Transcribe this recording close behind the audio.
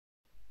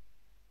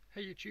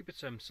Hey YouTube,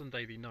 it's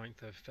Sunday the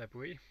 9th of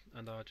February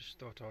and I just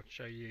thought I'd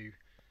show you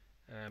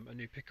a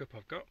new pickup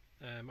I've got.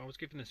 I was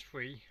given this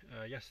free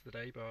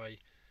yesterday by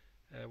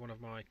one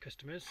of my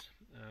customers.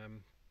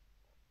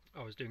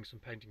 I was doing some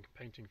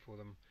painting for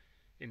them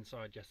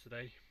inside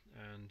yesterday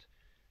and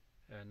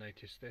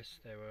noticed this.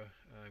 They were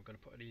going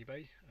to put on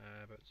eBay,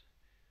 but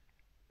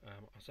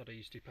I said I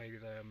used to play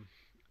the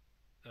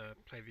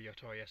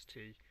Atari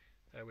ST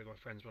with my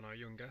friends when I was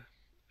younger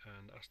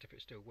and asked if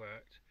it still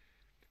worked.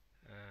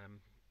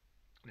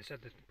 They said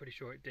they're pretty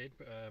sure it did,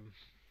 but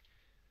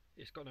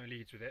it's got no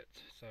leads with it,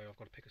 so I've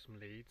got to pick up some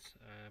leads.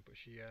 But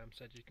she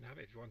said you can have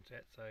it if you want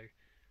it. So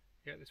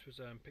yeah, this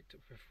was picked up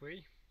for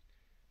free,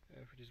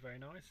 which is very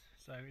nice.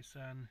 So it's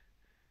an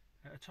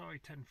Atari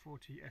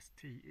 1040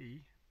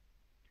 STE,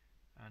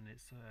 and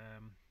it's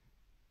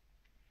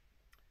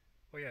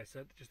well, yeah,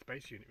 so just the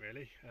base unit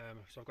really.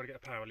 So I've got to get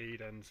a power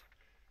lead and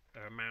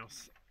a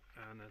mouse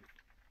and a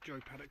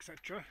joypad,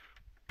 etc.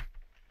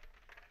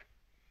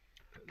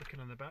 Looking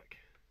on the back.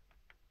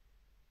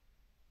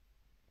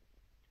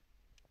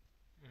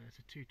 It's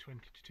a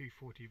 220 to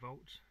 240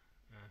 volts,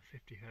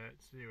 50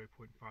 hertz,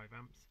 0.5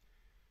 amps,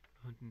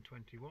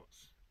 120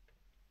 watts,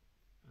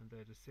 and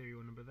there's a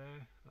serial number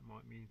there. That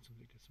might mean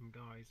something to some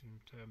guys in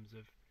terms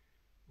of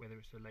whether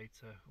it's a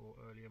later or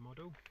earlier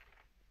model.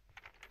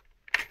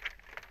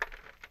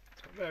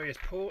 It's got various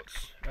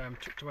ports.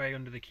 Tucked away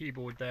under the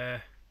keyboard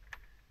there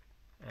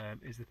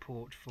is the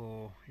port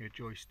for your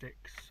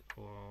joysticks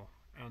or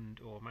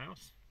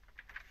mouse.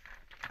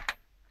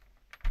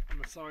 On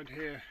the side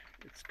here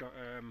it's got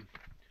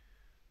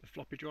the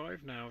floppy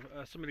drive. Now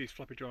some of these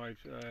floppy drives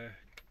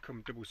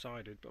come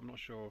double-sided, but I'm not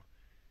sure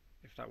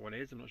if that one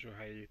is. I'm not sure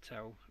how you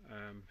tell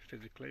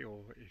physically, or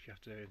if you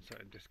have to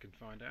insert a disc and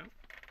find out.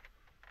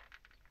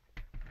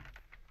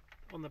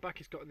 On the back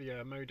it's got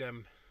the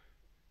modem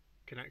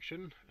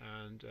connection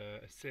and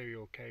a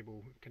serial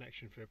cable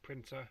connection for a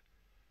printer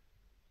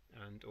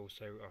and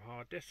also a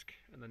hard disk,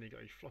 and then you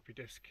got your floppy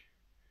disk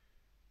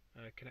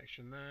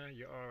connection there,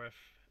 your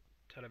RF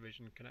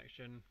television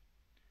connection,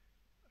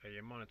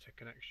 your monitor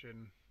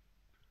connection,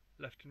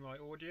 left and right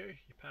audio,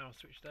 your power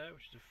switch there,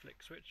 which is a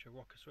flick switch, a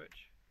rocker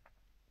switch,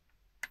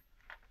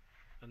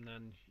 and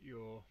then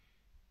your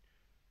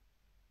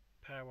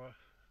power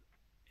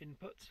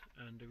input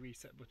and a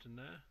reset button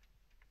there.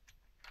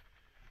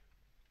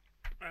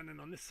 And then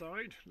on this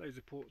side, loads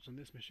of ports on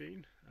this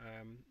machine.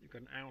 You've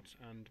got an out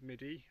and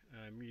MIDI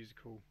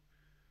musical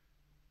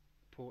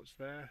ports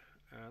there.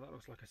 That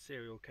looks like a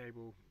serial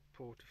cable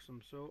port of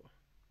some sort,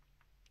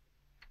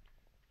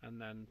 and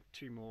then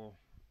two more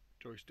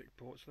joystick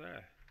ports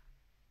there.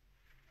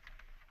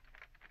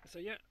 So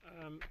yeah,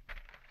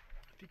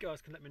 if you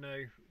guys can let me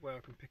know where I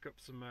can pick up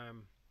some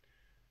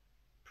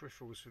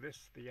peripherals for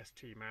this, the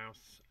ST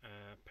mouse,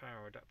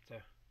 power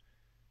adapter,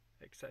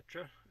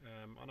 etc.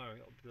 I know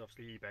there's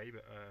obviously eBay,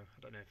 but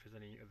I don't know if there's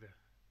any other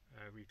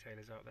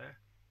retailers out there.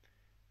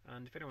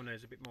 And if anyone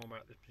knows a bit more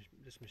about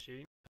this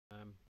machine,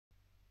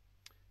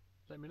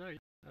 let me know.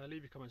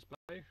 Leave your comments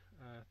below.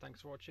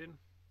 Thanks for watching.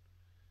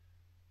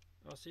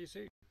 I'll see you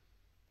soon.